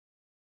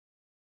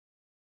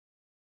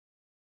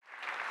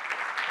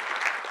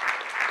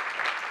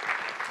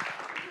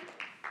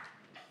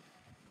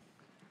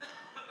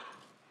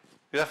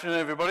Good afternoon,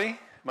 everybody.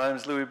 My name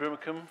is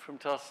Brimacombe from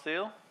Tata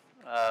Steel.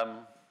 I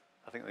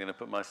think they're going to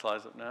put my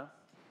slides up now.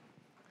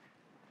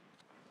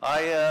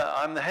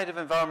 I'm the head of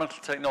environmental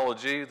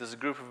technology. There's a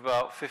group of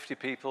about 50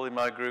 people in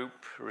my group,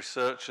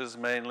 researchers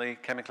mainly,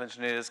 chemical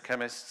engineers,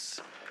 chemists,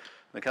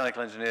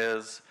 mechanical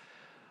engineers,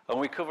 and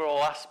we cover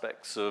all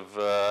aspects of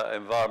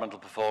environmental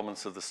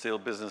performance of the steel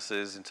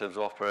businesses in terms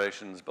of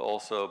operations, but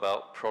also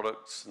about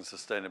products and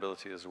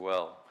sustainability as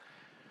well.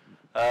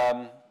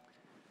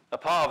 A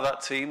part of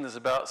that team, there's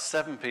about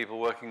 7 people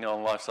working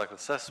on life cycle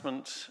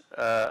assessment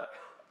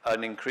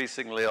and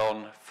increasingly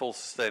on full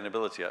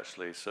sustainability,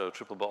 actually, so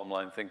triple bottom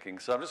line thinking.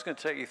 So I'm just going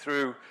to take you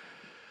through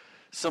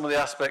some of the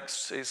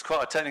aspects. It's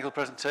quite a technical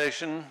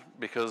presentation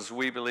because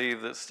we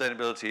believe that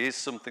sustainability is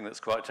something that's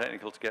quite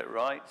technical to get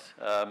right.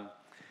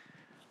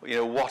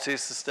 What is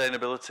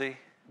sustainability?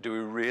 Do we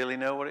really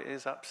know what it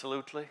is?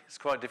 Absolutely. It's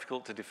quite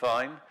difficult to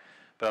define,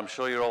 but I'm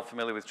sure you're all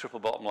familiar with triple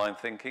bottom line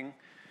thinking.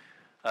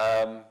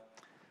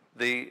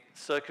 The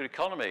circular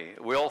economy,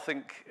 we all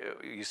think,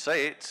 you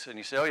say it, and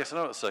you say, oh yes, I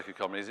know what the circular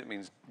economy is. It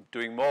means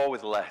doing more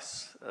with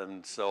less,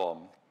 and so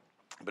on.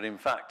 But in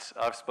fact,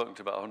 I've spoken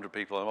to about 100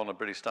 people. I'm on a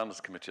British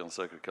Standards Committee on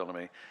circular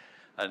economy,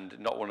 and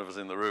not one of us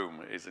in the room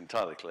is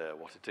entirely clear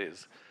what it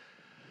is.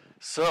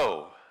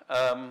 So,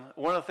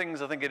 one of the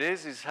things I think it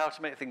is how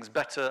to make things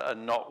better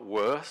and not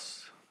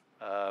worse.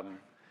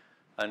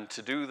 And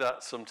to do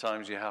that,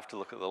 sometimes you have to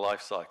look at the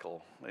life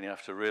cycle, and you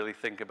have to really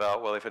think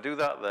about, well, if I do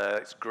that there,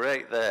 it's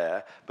great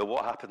there, but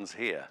what happens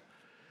here?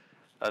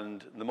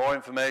 And the more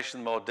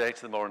information, the more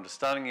data, the more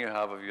understanding you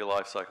have of your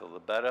life cycle, the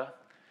better.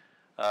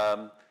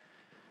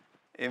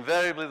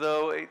 Invariably,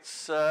 though,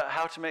 it's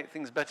how to make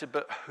things better,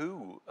 but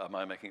who am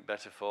I making it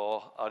better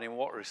for, and in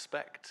what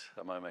respect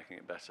am I making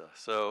it better?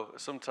 So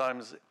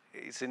sometimes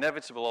it's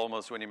inevitable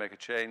almost when you make a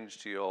change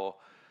to your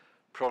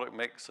product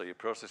mix or your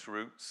process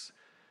routes.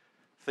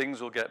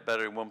 Things will get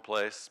better in one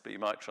place, but you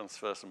might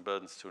transfer some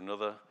burdens to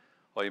another,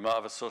 or you might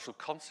have a social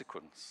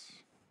consequence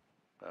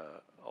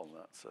on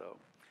that. So,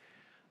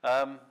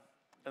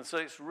 and so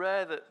it's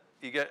rare that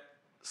you get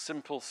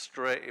simple,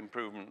 straight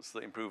improvements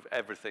that improve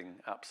everything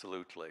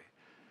absolutely.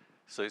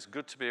 So it's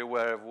good to be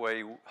aware of where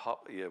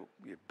your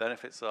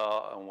benefits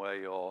are and where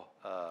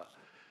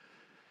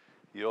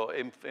your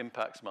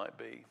impacts might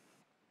be.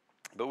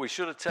 But we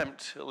should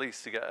attempt at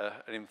least to get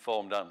an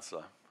informed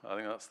answer. I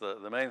think that's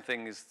the main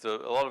thing. Is a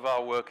lot of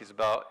our work is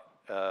about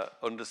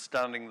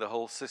understanding the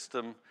whole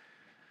system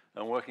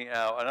and working it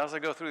out. And as I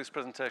go through this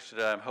presentation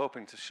today, I'm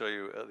hoping to show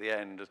you at the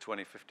end a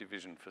 2050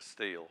 vision for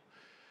steel.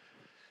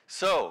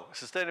 So,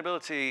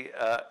 sustainability,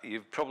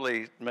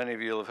 many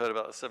of you will have heard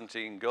about the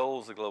 17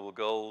 goals, the global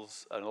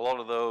goals, and a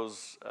lot of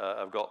those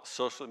have got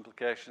social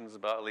implications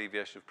about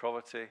alleviation of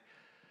poverty,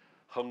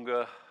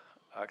 hunger,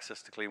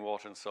 access to clean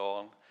water, and so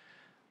on.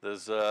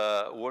 There's 1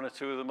 or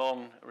 2 of them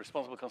on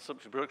responsible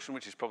consumption production,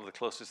 which is probably the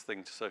closest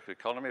thing to circular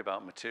economy,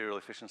 about material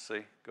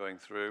efficiency going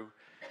through.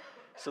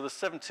 So there's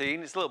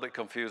 17. It's a little bit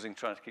confusing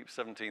trying to keep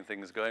 17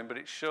 things going, but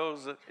it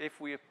shows that if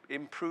we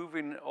improve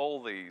in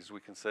all these, we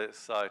can say that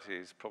society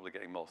is probably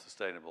getting more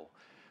sustainable.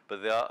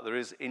 But there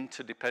is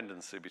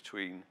interdependency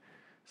between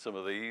some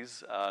of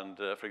these, and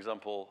for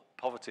example,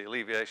 poverty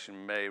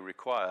alleviation may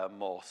require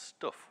more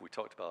stuff. We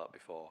talked about that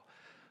before,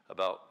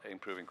 about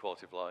improving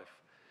quality of life.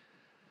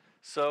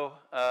 So,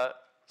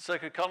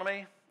 circular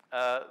economy,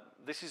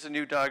 this is a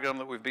new diagram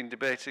that we've been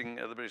debating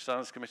at the British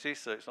Standards Committee,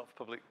 so it's not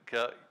for public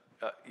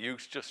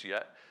use just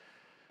yet.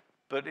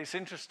 But it's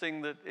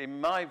interesting that, in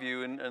my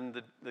view,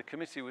 and the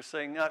committee was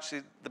saying,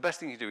 actually, the best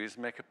thing you do is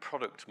make a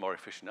product more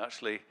efficient,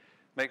 actually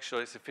make sure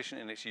it's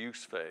efficient in its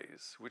use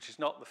phase, which is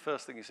not the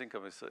first thing you think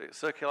of.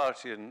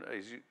 Circularity, and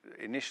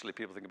initially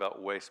people think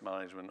about waste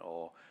management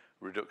or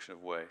reduction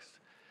of waste.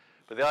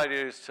 But the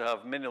idea is to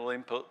have minimal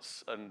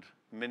inputs and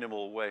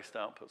minimal waste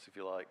outputs, if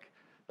you like.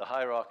 The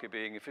hierarchy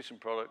being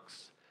efficient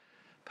products,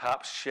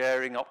 perhaps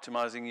sharing,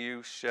 optimizing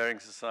use, sharing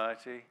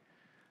society,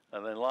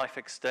 and then life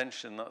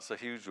extension, that's a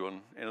huge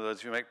one. In other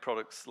words, if you make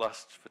products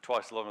last for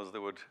twice as long as they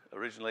would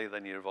originally,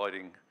 then you're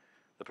avoiding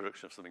the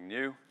production of something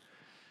new,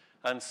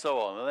 and so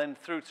on. And then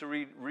through to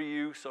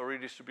reuse or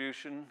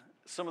redistribution.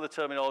 Some of the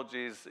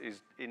terminology is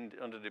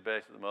under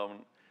debate at the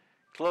moment.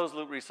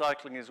 Closed-loop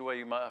recycling is where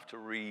you might have to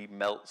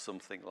remelt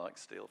something like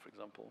steel, for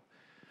example.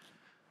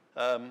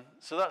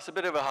 So that's a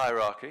bit of a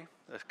hierarchy,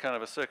 a kind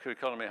of a circular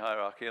economy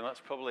hierarchy, and that's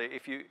probably,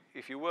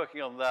 if you're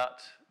working on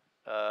that,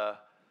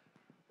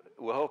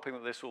 we're hoping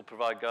that this will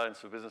provide guidance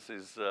for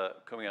businesses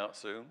coming out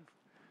soon.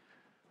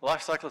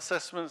 Life cycle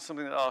assessment is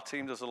something that our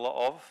team does a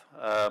lot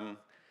of,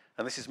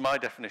 and this is my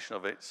definition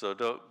of it, so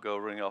don't go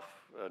running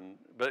off.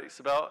 But it's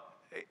about,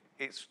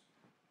 it's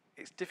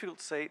difficult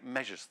to say it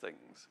measures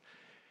things.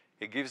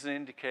 It gives an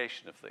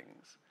indication of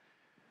things.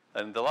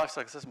 And the life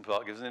cycle assessment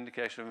part gives an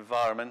indication of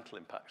environmental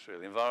impacts,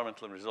 really,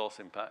 environmental and resource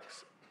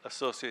impacts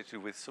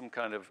associated with some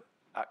kind of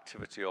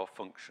activity or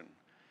function.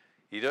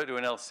 You don't do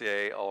an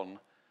LCA on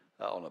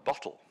a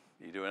bottle.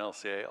 You do an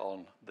LCA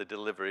on the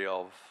delivery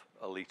of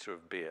a litre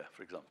of beer,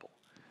 for example.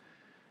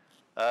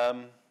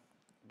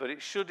 But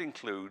it should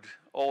include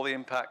all the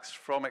impacts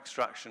from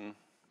extraction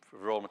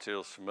raw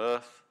materials from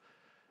Earth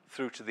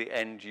through to the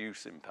end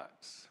use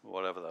impacts,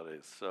 whatever that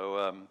is.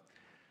 So,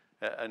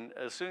 and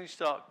as soon as you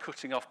start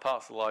cutting off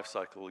parts of the life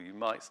cycle, you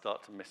might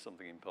start to miss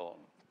something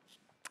important.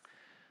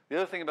 The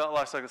other thing about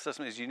life cycle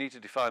assessment is you need to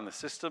define the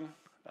system,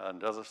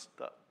 and as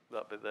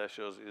that bit there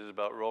shows, it is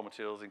about raw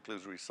materials,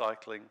 includes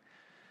recycling.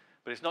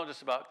 But it's not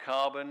just about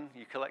carbon.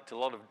 You collect a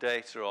lot of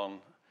data on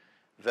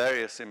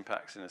various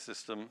impacts in a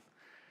system,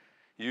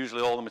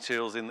 usually all the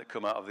materials in that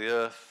come out of the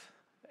Earth,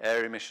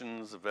 air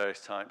emissions of various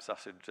types,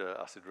 acid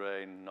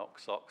rain,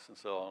 NOx, SOx, and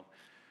so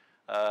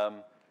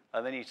on.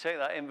 And then you take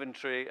that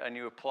inventory and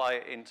you apply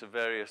it into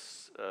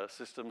various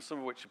systems, some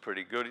of which are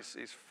pretty good. It's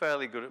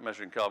fairly good at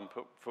measuring carbon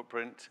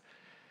footprint.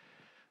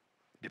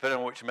 Depending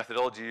on which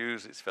methodology you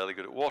use, it's fairly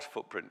good at water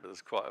footprint, but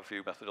there's quite a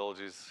few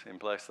methodologies in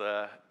place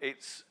there.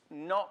 It's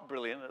not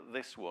brilliant at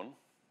this one,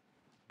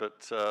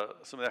 but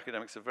some of the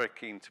academics are very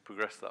keen to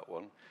progress that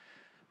one,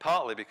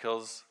 partly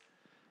because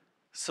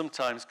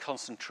sometimes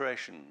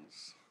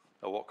concentrations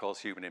are what cause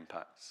human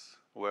impacts,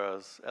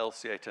 whereas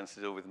LCA tends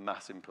to deal with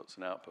mass inputs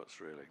and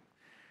outputs, really.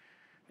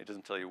 It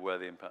doesn't tell you where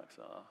the impacts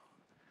are.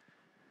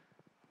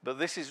 But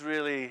this is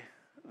really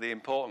the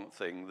important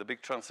thing. The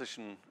big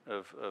transition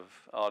of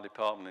our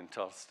department in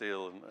Tata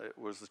Steel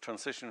was the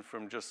transition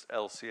from just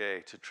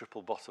LCA to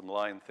triple bottom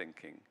line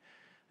thinking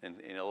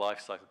in a life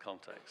cycle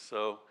context.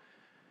 So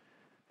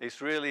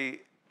it's really,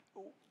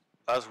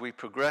 as we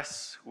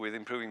progress with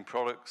improving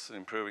products and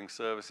improving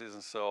services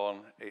and so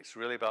on, it's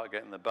really about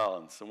getting the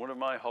balance. And one of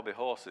my hobby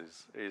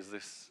horses is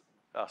this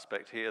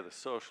aspect here, the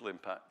social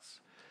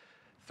impacts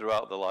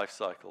throughout the life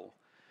cycle.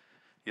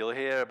 You'll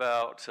hear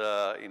about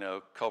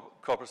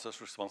corporate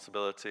social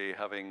responsibility,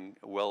 having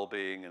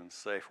well-being and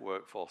safe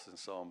workforce and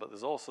so on, but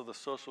there's also the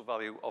social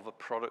value of a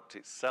product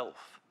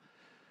itself.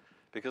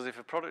 Because if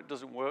a product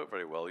doesn't work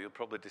very well, you'll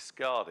probably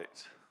discard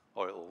it,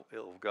 or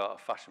it'll go out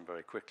of fashion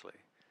very quickly.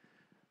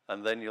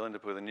 And then you'll end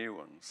up with a new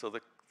one. So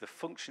the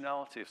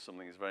functionality of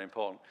something is very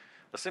important.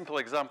 A simple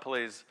example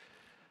is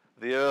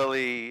the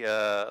early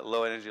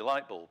low-energy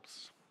light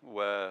bulbs,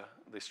 where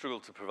they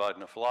struggled to provide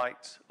enough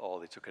light,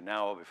 or they took an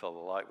hour before the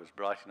light was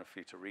bright enough for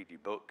you to read your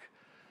book.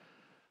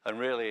 And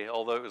really,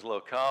 although it was low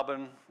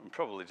carbon and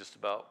probably just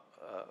about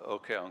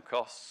okay on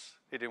costs,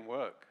 it didn't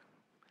work.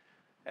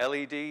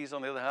 LEDs,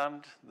 on the other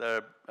hand,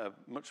 they're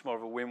much more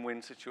of a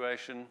win-win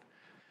situation.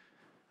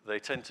 They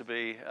tend to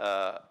be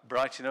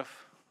bright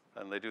enough,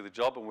 and they do the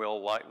job, and we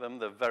all like them.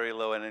 They're very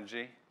low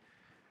energy.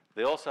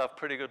 They also have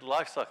pretty good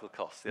life cycle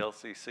costs, the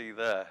LCC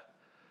there.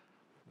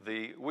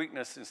 The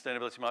weakness in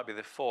sustainability might be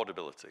the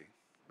affordability.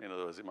 In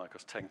other words, it might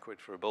cost 10 quid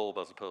for a bulb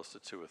as opposed to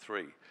 2 or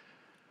 3.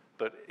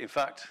 But in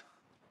fact,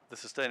 the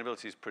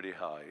sustainability is pretty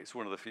high. It's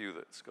one of the few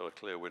that's got a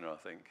clear winner, I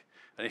think.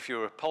 And if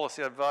you're a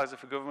policy advisor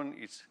for government,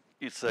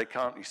 you'd say,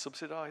 can't you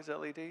subsidise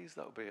LEDs?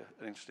 That would be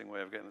an interesting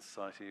way of getting the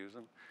society to use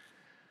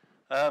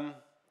them.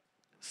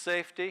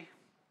 Safety.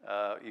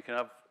 You can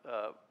have,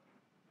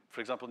 for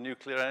example,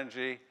 nuclear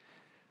energy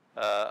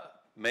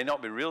may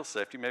not be real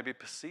safety, may be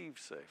perceived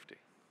safety.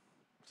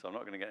 So I'm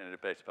not going to get in a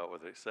debate about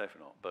whether it's safe or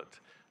not, but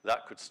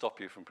that could stop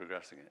you from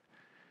progressing it.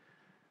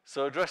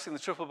 So addressing the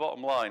triple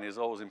bottom line is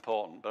always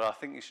important, but I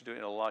think you should do it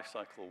in a life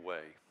cycle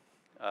way.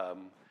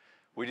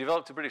 We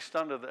developed a British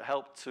standard that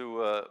helped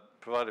to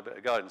provide a bit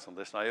of guidance on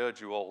this, and I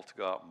urge you all to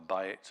go out and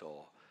buy it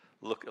or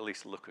at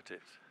least look at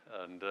it.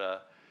 And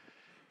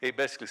it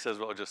basically says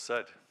what I just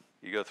said.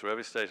 You go through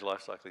every stage of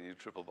life cycle and you do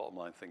triple bottom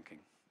line thinking.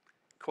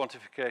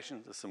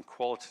 Quantification, there's some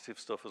qualitative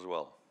stuff as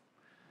well.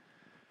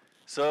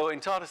 So in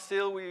Tata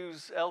Steel, we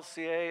use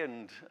LCA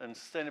and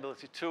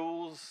sustainability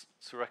tools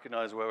to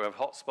recognize where we have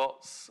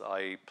hotspots,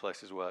 i.e.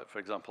 places where, for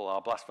example,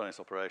 our blast furnace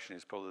operation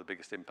is probably the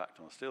biggest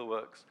impact on the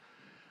steelworks.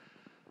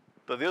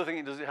 But the other thing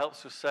it does, it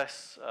helps to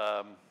assess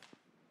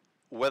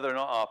whether or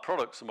not our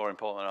products are more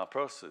important than our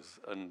processes.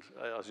 And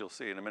as you'll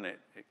see in a minute,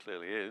 it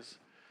clearly is.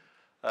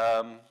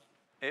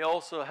 It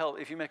also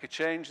helps, if you make a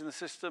change in the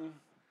system,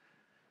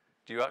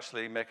 do you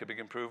actually make a big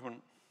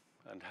improvement?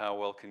 And how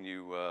well can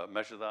you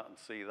measure that and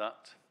see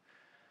that?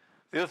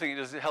 The other thing it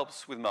does, it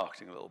helps with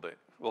marketing a little bit.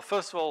 Well,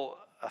 first of all,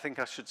 I think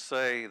I should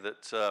say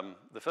that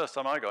the first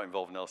time I got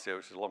involved in LCA,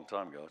 which was a long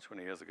time ago,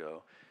 20 years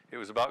ago, it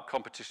was about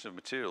competition of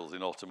materials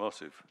in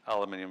automotive,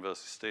 aluminium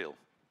versus steel.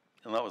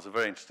 And that was a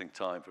very interesting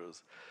time for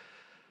us.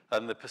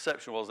 And the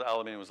perception was that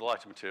aluminium was a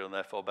lighter material and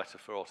therefore better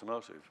for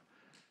automotive.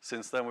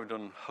 Since then, we've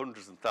done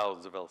hundreds and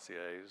thousands of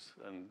LCAs,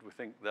 and we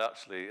think that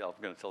actually, I'm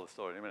going to tell the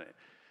story in a minute,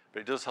 but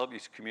it does help you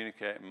to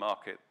communicate and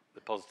market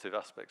the positive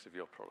aspects of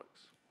your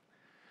products.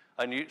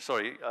 And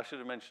sorry, I should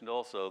have mentioned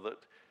also that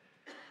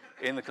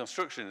in the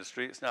construction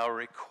industry, it's now a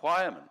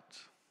requirement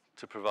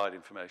to provide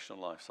information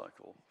on life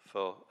cycle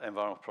for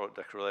environmental product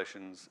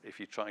declarations if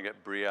you try and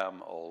get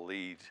BREEAM or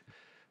LEED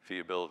for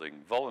your building.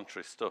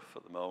 Voluntary stuff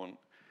at the moment,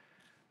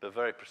 but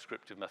very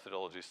prescriptive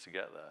methodologies to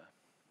get there.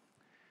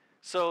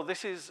 So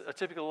this is a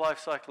typical life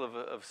cycle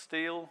of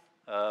steel.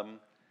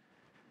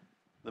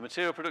 The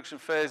material production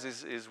phase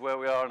is where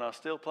we are in our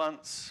steel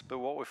plants, but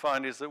what we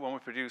find is that when we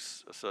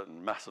produce a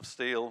certain mass of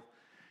steel,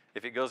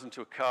 If it goes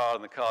into a car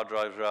and the car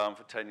drives around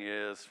for 10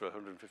 years for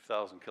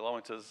 150,000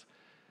 kilometers,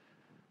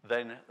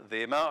 then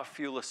the amount of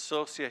fuel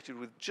associated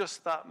with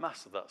just that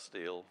mass of that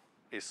steel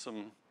is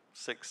some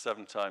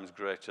 6-7 times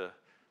greater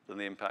than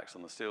the impacts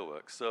on the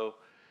steelwork. So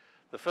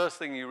the first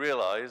thing you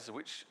realize,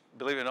 which,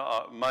 believe it or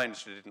not, my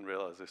industry didn't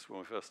realize this when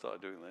we first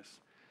started doing this,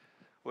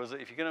 was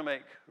that if you're going to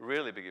make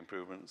really big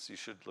improvements, you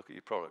should look at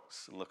your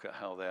products and look at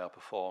how they are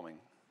performing.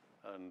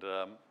 And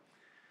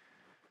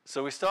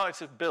so we started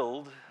to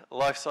build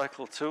life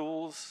cycle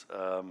tools,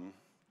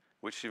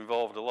 which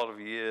involved a lot of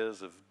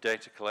years of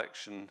data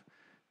collection,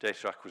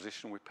 data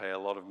acquisition. We pay a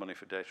lot of money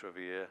for data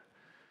every year.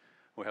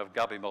 We have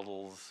Gabi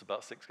models,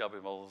 about 6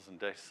 Gabi models and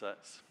data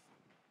sets.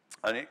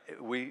 And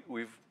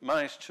we've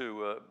managed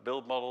to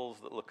build models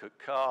that look at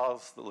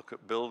cars, that look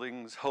at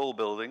buildings, whole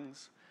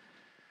buildings,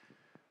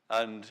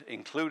 and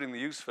including the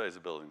use phase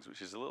of buildings,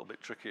 which is a little bit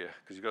trickier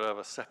because you've got to have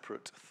a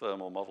separate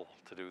thermal model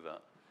to do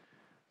that.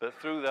 But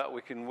through that,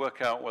 we can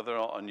work out whether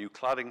or not a new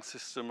cladding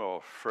system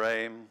or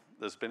frame.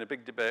 There's been a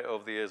big debate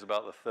over the years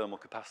about the thermal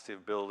capacity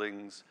of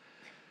buildings.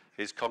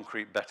 Is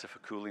concrete better for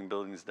cooling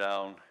buildings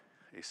down?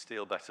 Is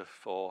steel better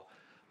for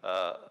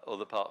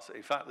other parts?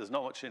 In fact, there's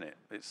not much in it.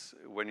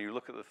 When you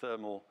look at the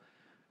thermal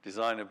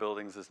design of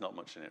buildings, there's not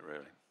much in it,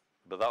 really.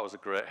 But that was a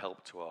great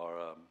help to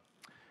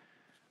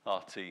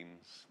our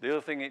teams. The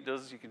other thing it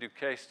does, you can do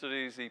case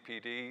studies,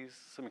 EPDs,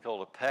 something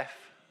called a PEF.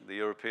 The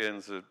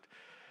Europeans are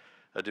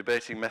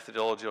debating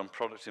methodology on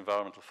product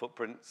environmental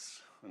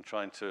footprints and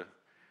trying to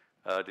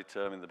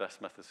determine the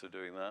best methods for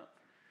doing that.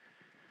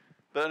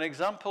 But an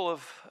example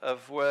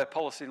of where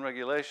policy and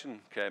regulation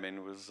came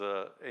in was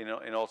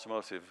in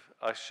automotive.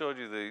 I showed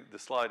you the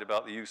slide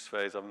about the use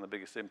phase having the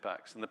biggest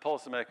impacts, and the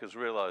policymakers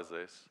realized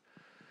this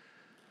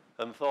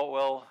and thought,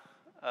 well,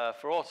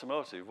 for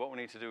automotive, what we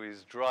need to do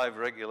is drive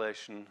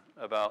regulation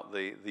about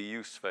the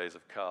use phase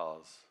of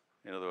cars.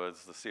 In other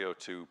words, the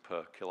CO2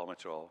 per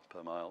kilometer or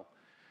per mile.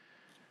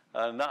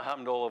 And that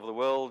happened all over the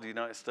world, the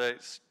United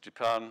States,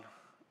 Japan,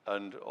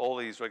 and all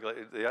these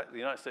regulators. The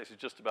United States is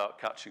just about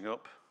catching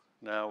up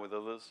now with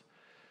others.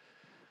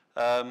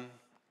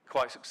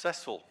 Quite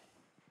successful.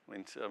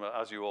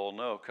 As you all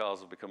know,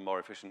 cars have become more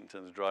efficient in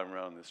terms of driving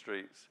around the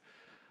streets.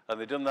 And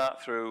they've done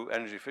that through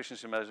energy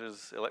efficiency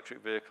measures,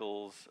 electric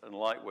vehicles, and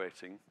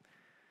lightweighting.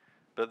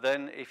 But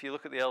then if you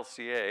look at the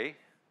LCA,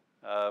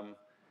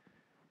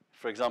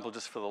 for example,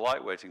 just for the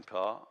lightweighting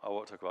part, I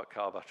won't talk about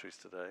car batteries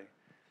today,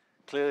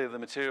 clearly the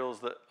materials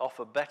that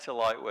offer better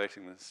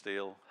lightweighting than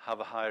steel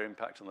have a higher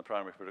impact on the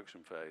primary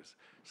production phase.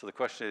 So the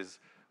question is,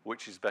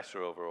 which is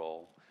better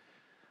overall?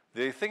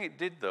 The thing it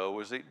did, though,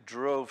 was it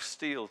drove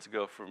steel to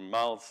go from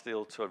mild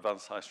steel to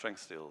advanced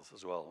high-strength steels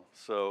as well.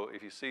 So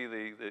if you see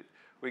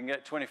we can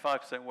get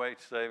 25%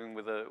 weight saving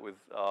with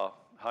our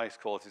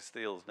highest quality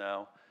steels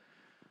now.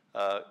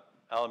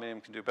 Aluminium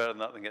can do better than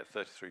that, than get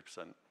 33%.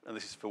 And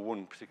this is for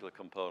one particular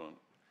component.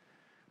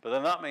 But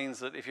then that means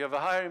that if you have a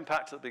higher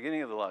impact at the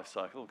beginning of the life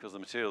cycle, because the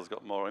material's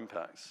got more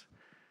impacts,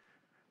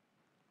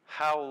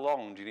 how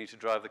long do you need to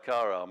drive the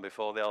car around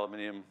before the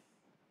aluminium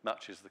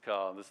matches the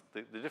car? There's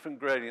the different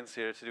gradients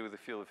here to do with the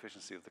fuel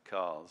efficiency of the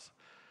cars.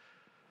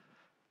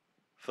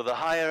 For the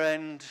higher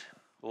end,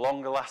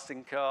 longer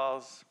lasting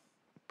cars,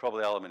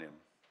 probably aluminium.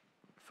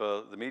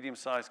 For the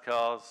medium-sized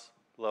cars,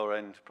 lower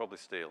end, probably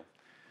steel.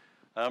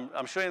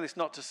 I'm showing this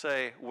not to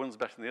say one's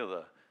better than the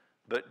other,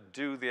 but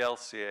do the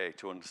LCA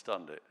to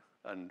understand it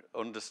and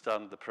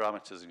understand the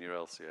parameters in your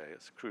LCA.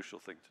 It's a crucial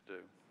thing to do.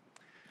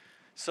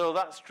 So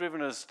that's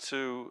driven us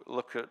to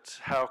look at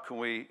how can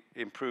we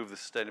improve the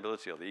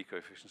sustainability or the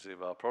eco-efficiency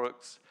of our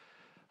products.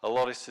 A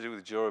lot is to do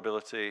with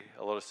durability,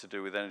 a lot is to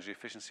do with energy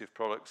efficiency of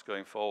products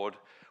going forward,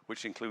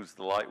 which includes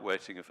the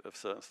lightweighting of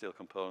certain steel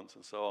components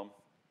and so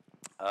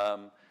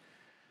on.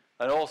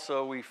 And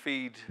also we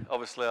feed,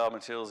 obviously, our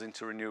materials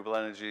into renewable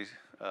energy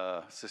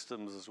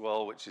systems as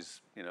well, which is,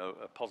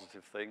 a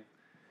positive thing.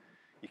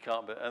 You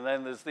can't be, and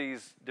then there's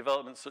these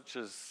developments such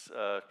as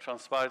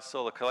transpired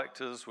solar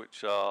collectors,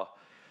 which are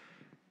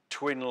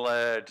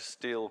twin-layered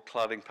steel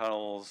cladding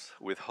panels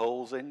with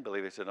holes in,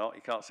 believe it or not.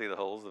 You can't see the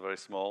holes, they're very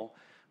small.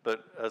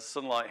 But as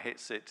sunlight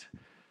hits it,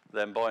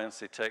 then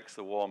buoyancy takes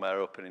the warm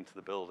air up and into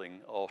the building,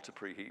 or to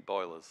preheat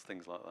boilers,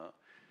 things like that.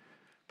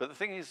 But the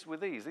thing is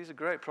with these are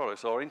great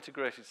products, or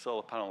integrated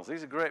solar panels.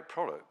 These are great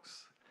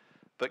products,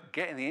 but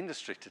getting the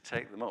industry to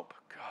take them up,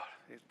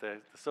 God,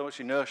 there's so much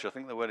inertia. I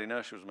think the word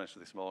inertia was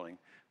mentioned this morning.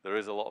 There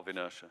is a lot of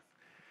inertia.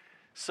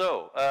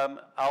 So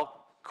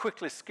I'll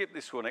quickly skip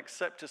this one,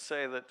 except to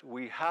say that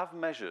we have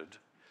measured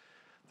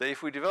that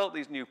if we develop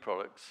these new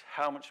products,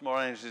 how much more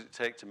energy does it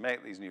take to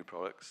make these new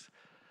products,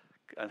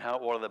 and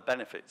what are the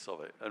benefits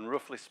of it? And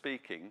roughly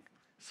speaking,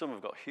 some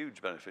have got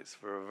huge benefits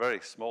for a very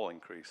small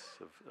increase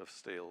of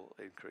steel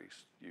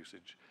increased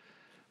usage.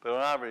 But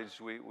on average,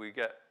 we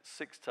get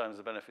 6 times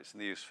the benefits in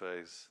the use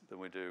phase than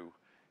we do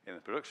in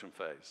the production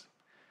phase.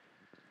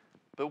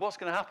 But what's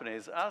going to happen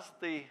is,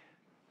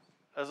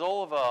 as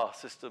all of our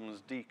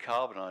systems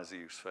decarbonize the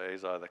use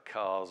phase, either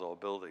cars or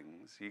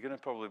buildings, you're going to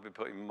probably be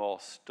putting more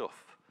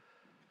stuff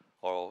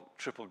or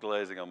triple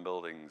glazing on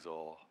buildings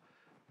or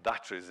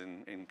batteries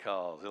in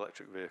cars,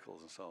 electric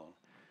vehicles, and so on.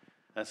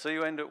 And so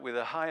you end up with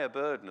a higher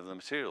burden of the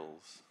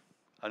materials,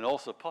 and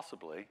also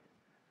possibly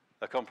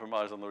a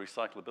compromise on the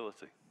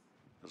recyclability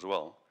as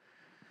well.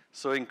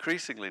 So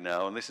increasingly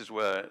now, and this is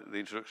where the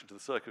introduction to the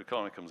circular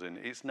economy comes in,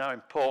 it's now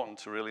important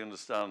to really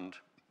understand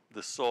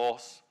the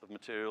source of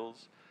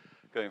materials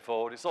going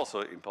forward. It's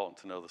also important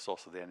to know the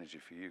source of the energy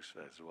for use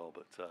there as well.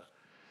 But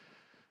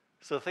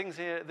so things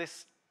here,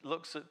 this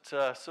looks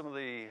at some of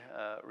the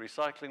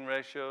recycling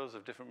ratios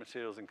of different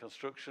materials in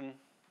construction,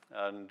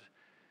 and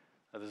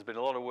there's been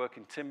a lot of work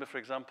in timber, for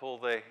example.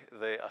 I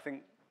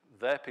think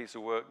their piece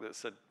of work that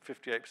said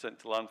 58%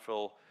 to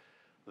landfill,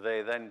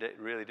 they then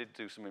really did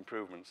do some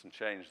improvements and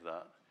change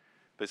that.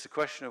 But it's a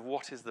question of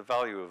what is the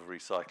value of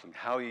recycling?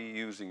 How are you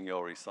using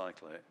your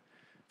recycling?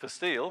 For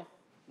steel,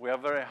 we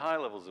have very high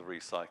levels of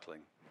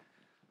recycling,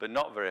 but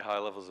not very high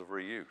levels of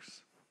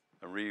reuse.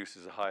 And reuse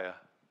is a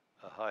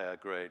higher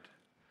grade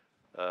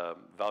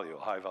value, a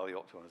high value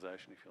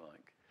optimization, if you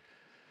like.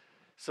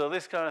 So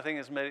this kind of thing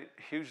has made it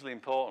hugely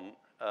important.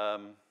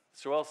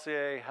 So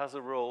LCA has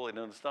a role in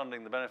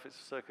understanding the benefits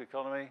of circular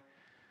economy.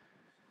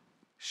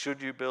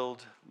 Should you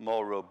build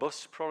more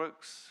robust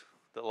products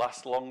that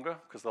last longer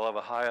because they'll have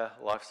a higher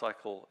life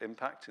cycle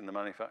impact in the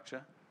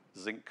manufacture?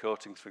 Zinc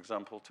coatings, for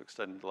example, to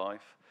extend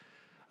life,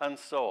 and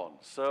so on.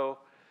 So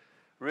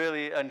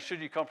really, and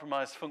should you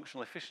compromise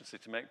functional efficiency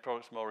to make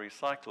products more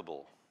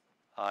recyclable?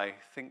 I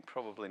think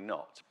probably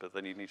not, but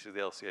then you need to do the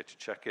LCA to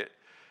check it.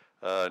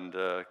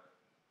 And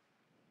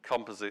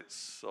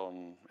composites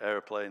on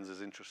aeroplanes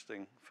is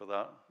interesting for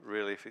that,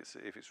 really, if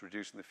it's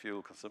reducing the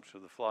fuel consumption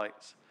of the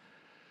flights.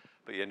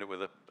 But you end up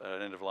with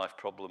an end-of-life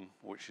problem,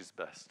 which is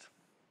best.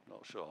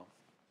 Not sure.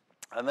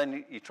 And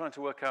then you're trying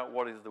to work out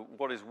what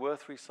is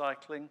worth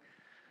recycling.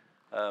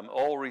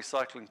 All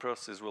recycling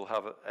processes will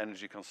have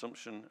energy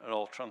consumption, and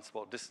all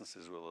transport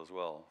distances will as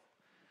well.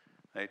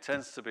 And it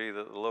tends to be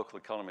that the local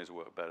economies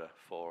work better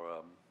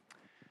for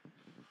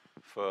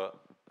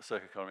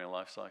circular economy and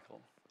life cycle.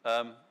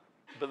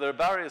 But there are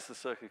barriers to the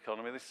circular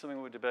economy. This is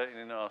something we're debating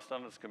in our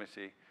standards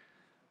committee.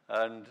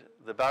 And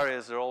the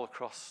barriers are all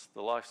across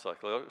the life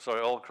cycle,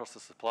 all across the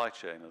supply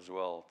chain as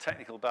well.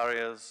 Technical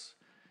barriers,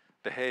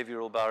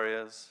 behavioral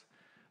barriers.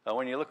 And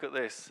when you look at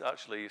this,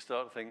 actually, you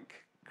start to think,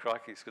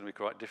 crikey, it's going to be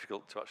quite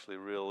difficult to actually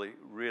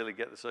really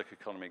get the circular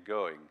economy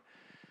going.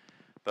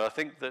 But I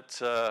think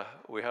that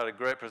we had a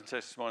great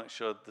presentation this morning that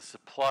showed the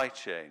supply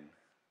chain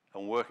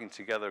and working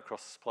together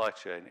across the supply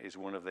chain is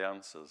one of the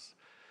answers.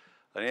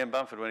 And Ian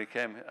Bamford, when he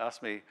came,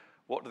 asked me,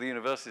 what do the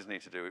universities need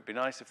to do? It'd be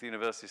nice if the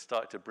universities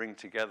started to bring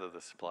together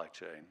the supply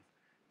chain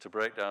to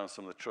break down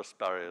some of the trust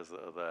barriers that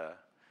are there,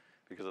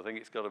 because I think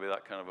it's got to be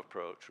that kind of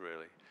approach,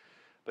 really.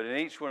 But in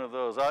each one of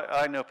those,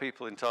 I know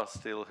people in Tata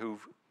Steel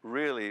who've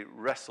really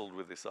wrestled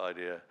with this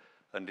idea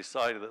and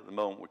decided at the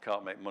moment we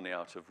can't make money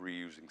out of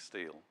reusing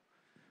steel,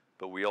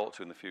 but we ought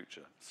to in the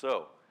future.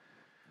 So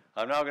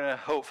I'm now going to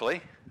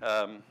hopefully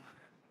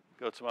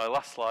go to my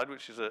last slide,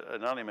 which is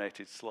an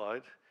animated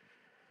slide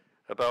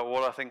about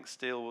what I think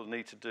steel will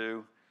need to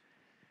do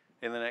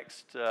in the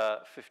next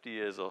 50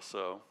 years or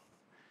so.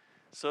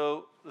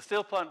 So the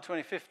steel plant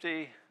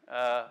 2050,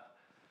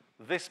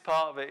 this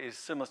part of it is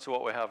similar to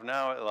what we have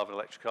now. It'll have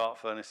electric arc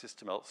furnaces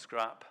to melt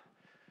scrap,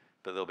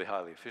 but they'll be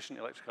highly efficient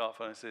electric arc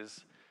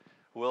furnaces.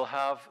 We'll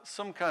have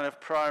some kind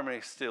of primary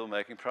steel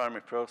making,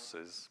 primary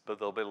processes, but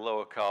they'll be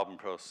lower carbon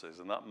processes,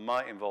 and that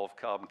might involve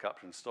carbon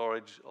capture and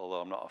storage, although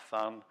I'm not a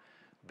fan.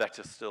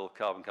 Better still,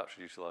 carbon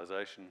capture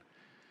utilization.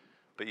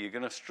 But you're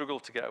going to struggle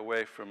to get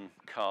away from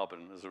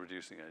carbon as a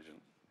reducing agent.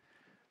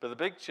 But the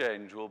big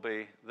change will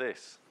be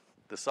this.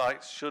 The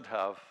sites should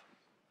have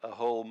a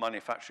whole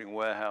manufacturing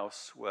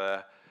warehouse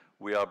where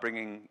we are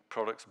bringing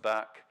products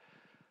back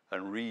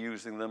and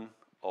reusing them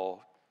or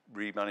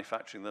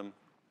remanufacturing them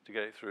to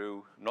get it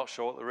through. I'm not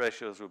sure what the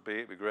ratios would be.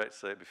 It'd be great to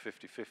say it'd be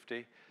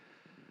 50-50.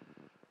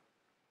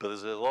 But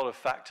there's a lot of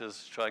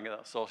factors to try and get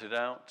that sorted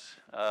out.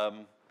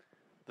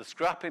 The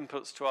scrap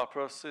inputs to our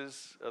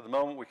processes, at the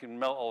moment we can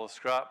melt all the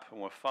scrap and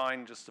we're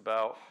fine just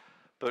about,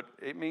 but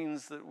it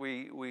means that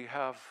we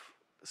have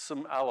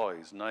some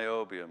alloys,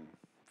 niobium,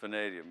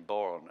 vanadium,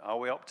 boron. Are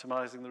we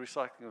optimizing the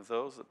recycling of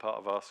those as part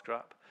of our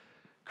scrap?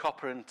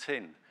 Copper and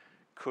tin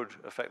could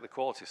affect the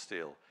quality of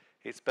steel.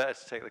 It's better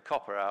to take the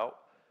copper out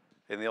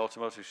in the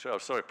automotive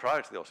shredder,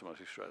 prior to the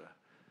automotive shredder.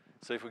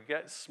 So if we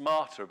get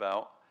smarter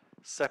about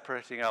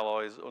separating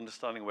alloys,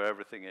 understanding where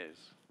everything is.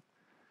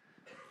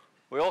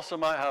 We also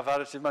might have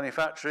additive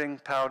manufacturing,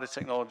 powder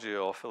technology,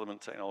 or filament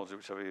technology,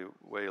 whichever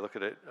way you look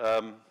at it.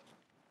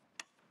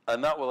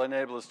 And that will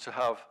enable us to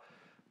have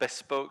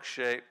bespoke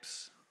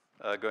shapes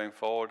going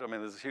forward. I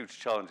mean, there's huge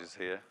challenges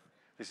here.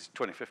 This is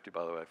 2050,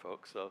 by the way,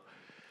 folks. So,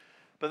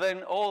 but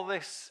then all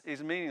this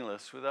is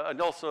meaningless without,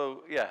 and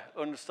also, yeah,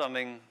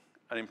 understanding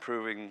and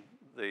improving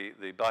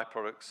the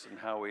byproducts and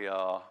how we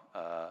are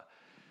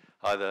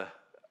either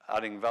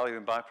adding value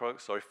in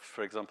byproducts, or if,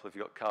 for example, if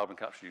you've got carbon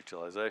capture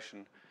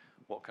utilization,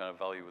 what kind of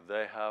value would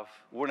they have?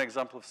 One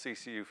example of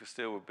CCU for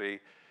steel would be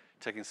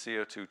taking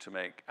CO2 to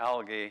make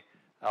algae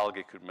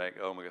algae could make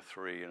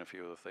omega-3 and a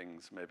few other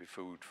things, maybe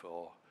food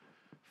for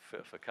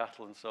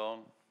cattle and so on.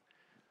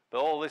 But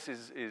all this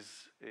is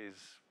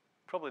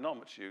probably not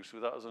much use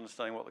without us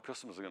understanding what the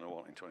customers are going to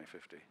want in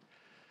 2050.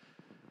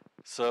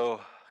 So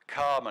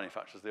car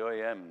manufacturers, the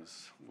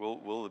OEMs,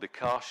 will there be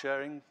car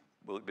sharing?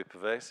 Will it be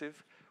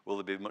pervasive? Will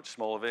there be much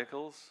smaller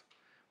vehicles?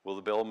 Will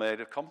they be all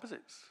made of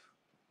composites?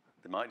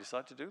 They might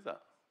decide to do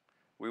that.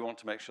 We want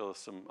to make sure there's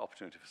some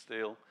opportunity for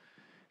steel.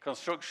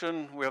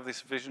 Construction, we have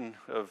this vision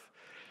of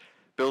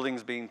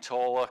buildings being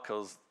taller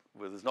because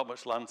there's not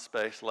much land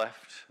space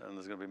left and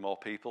there's going to be more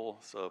people,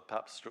 so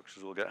perhaps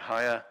structures will get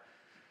higher.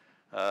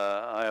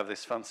 I have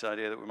this fancy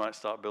idea that we might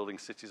start building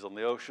cities on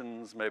the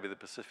oceans. Maybe the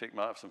Pacific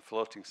might have some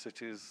floating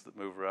cities that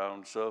move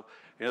around. So,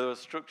 those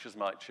structures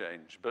might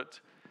change. But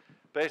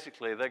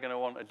basically, they're going to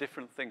want a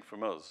different thing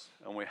from us,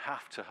 and we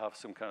have to have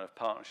some kind of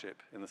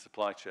partnership in the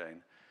supply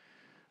chain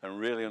and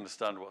really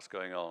understand what's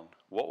going on.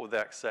 What would they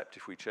accept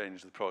if we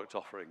change the product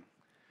offering?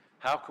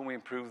 How can we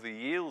improve the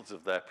yields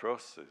of their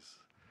processes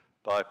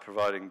by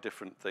providing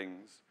different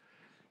things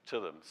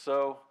to them?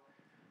 So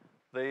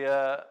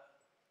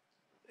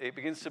it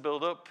begins to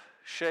build up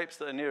shapes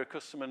that are near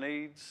customer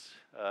needs,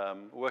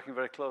 working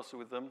very closely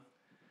with them.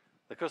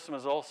 The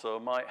customers also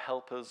might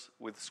help us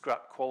with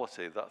scrap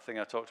quality. That thing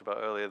I talked about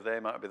earlier, they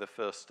might be the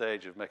first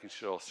stage of making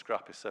sure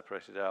scrap is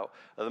separated out.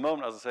 At the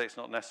moment, as I say, it's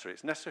not necessary.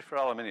 It's necessary for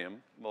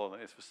aluminium more than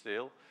it is for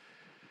steel.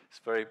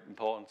 It's very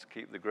important to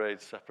keep the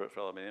grades separate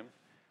for aluminium.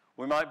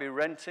 We might be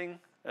renting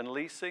and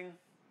leasing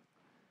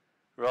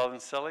rather than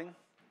selling,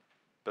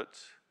 but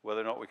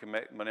whether or not we can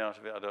make money out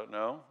of it, I don't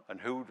know.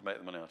 And who would make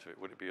the money out of it?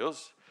 Would it be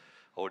us,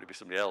 or would it be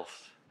somebody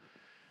else?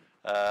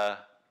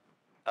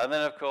 And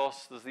then, of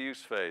course, there's the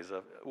use phase.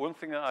 One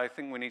thing that I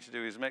think we need to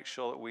do is make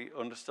sure that we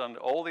understand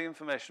all the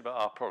information about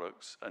our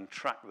products and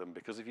track them,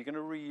 because if you're going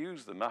to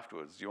reuse them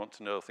afterwards, you want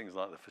to know things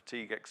like the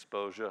fatigue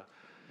exposure,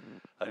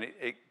 and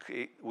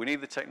we need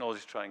the technology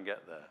to try and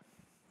get there.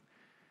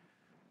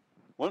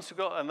 Once we've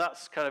got, and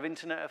that's kind of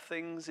Internet of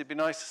Things, it'd be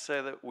nice to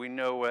say that we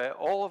know where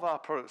all of our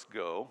products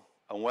go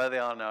and where they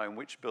are now, in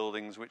which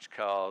buildings, which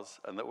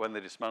cars, and that when they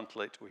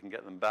dismantle it, we can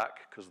get them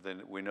back because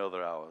then we know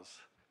they're ours,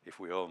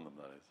 if we own them,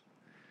 that is.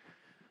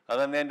 And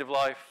then the end of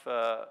life,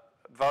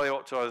 value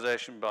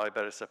optimization by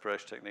better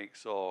separation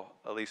techniques, or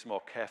at least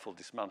more careful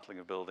dismantling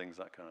of buildings,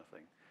 that kind of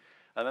thing.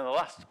 And then the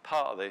last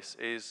part of this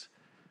is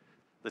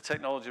the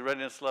technology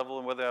readiness level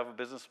and whether they have a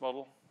business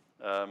model.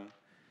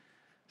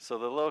 So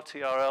the low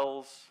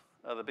TRLs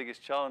are the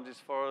biggest challenges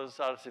for us,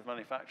 additive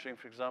manufacturing,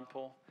 for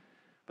example.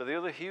 But the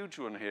other huge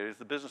one here is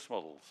the business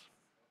models.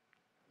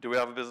 Do we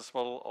have a business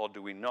model or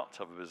do we not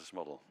have a business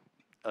model?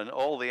 And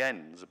all the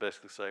ends are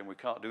basically saying we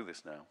can't do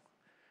this now.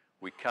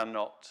 We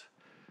cannot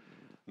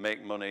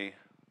make money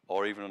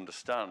or even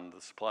understand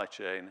the supply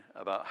chain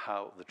about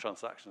how the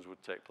transactions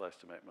would take place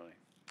to make money.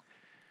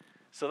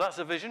 So that's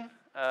a vision.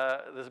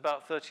 There's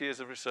about 30 years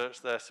of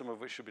research there, some of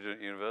which should be done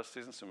at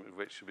universities and some of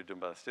which should be done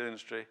by the steel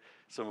industry,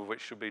 some of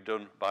which should be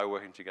done by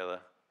working together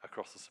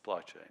across the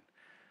supply chain.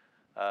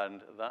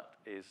 And that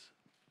is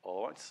all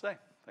I want to say.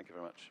 Thank you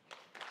very much.